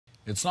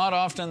It's not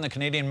often the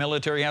Canadian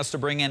military has to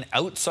bring in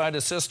outside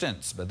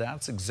assistance, but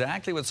that's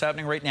exactly what's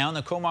happening right now in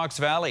the Comox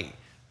Valley.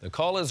 The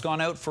call has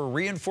gone out for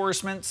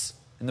reinforcements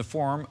in the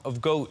form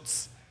of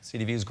goats.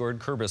 CTV's Gord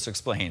Kurbis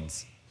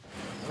explains.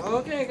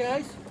 Okay,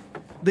 guys.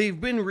 They've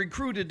been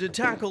recruited to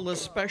tackle a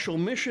special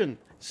mission.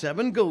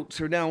 7 goats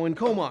are now in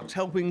Comox,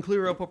 helping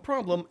clear up a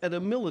problem at a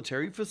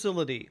military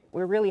facility.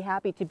 We're really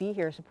happy to be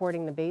here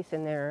supporting the base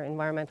in their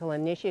environmental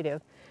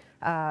initiative.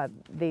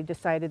 They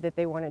decided that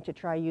they wanted to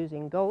try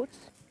using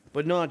goats.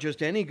 But not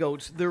just any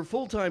goats. Their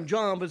full-time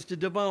job is to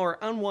devour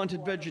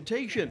unwanted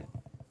vegetation.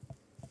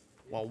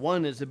 While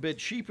one is a bit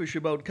sheepish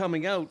about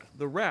coming out,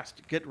 the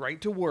rest get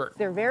right to work.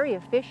 They're very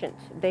efficient.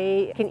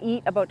 They can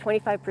eat about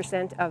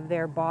 25% of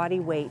their body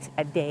weight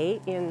a day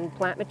in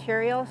plant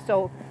material,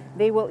 so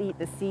they will eat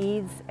the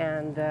seeds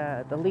and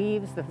the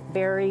leaves, the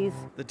berries.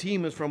 The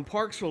team is from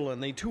Parksville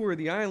and they tour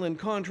the island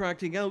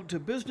contracting out to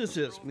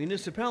businesses,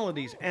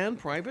 municipalities and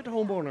private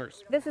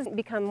homeowners. This has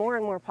become more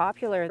and more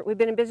popular. We've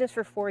been in business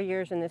for 4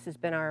 years and this has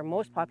been our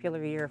most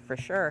popular year for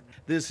sure.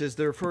 This is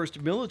their first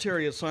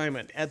military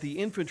assignment at the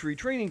infantry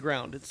training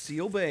ground at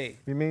Seal Bay.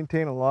 We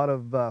maintain a lot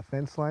of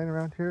fence line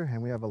around here, and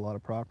we have a lot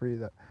of property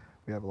that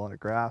we have a lot of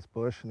grass,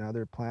 bush and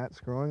other plants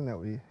growing that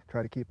we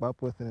try to keep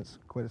up with, and it's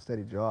quite a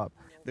steady job.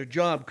 Their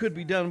job could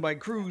be done by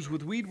crews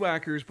with weed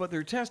whackers, but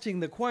they're testing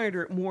the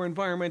quieter, more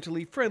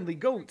environmentally friendly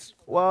goats.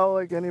 Well,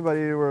 like anybody,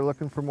 we're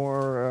looking for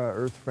more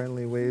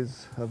earth-friendly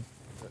ways of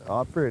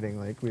operating.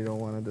 Like, we don't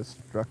want to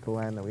destruct the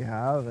land that we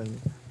have, and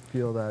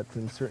feel that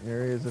in certain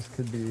areas this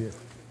could be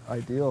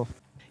ideal.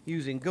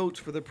 Using goats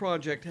for the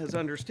project has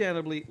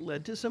understandably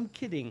led to some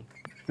kidding.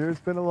 There's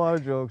been a lot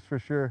of jokes for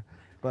sure,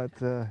 but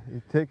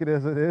you take it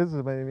as it is.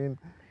 I mean,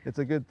 it's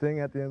a good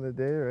thing at the end of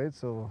the day, right?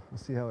 So we'll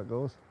see how it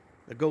goes.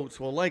 The goats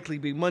will likely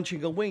be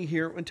munching away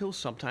here until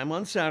sometime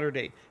on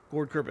Saturday.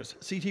 Gord Kurbis,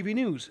 CTV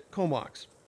News, Comox.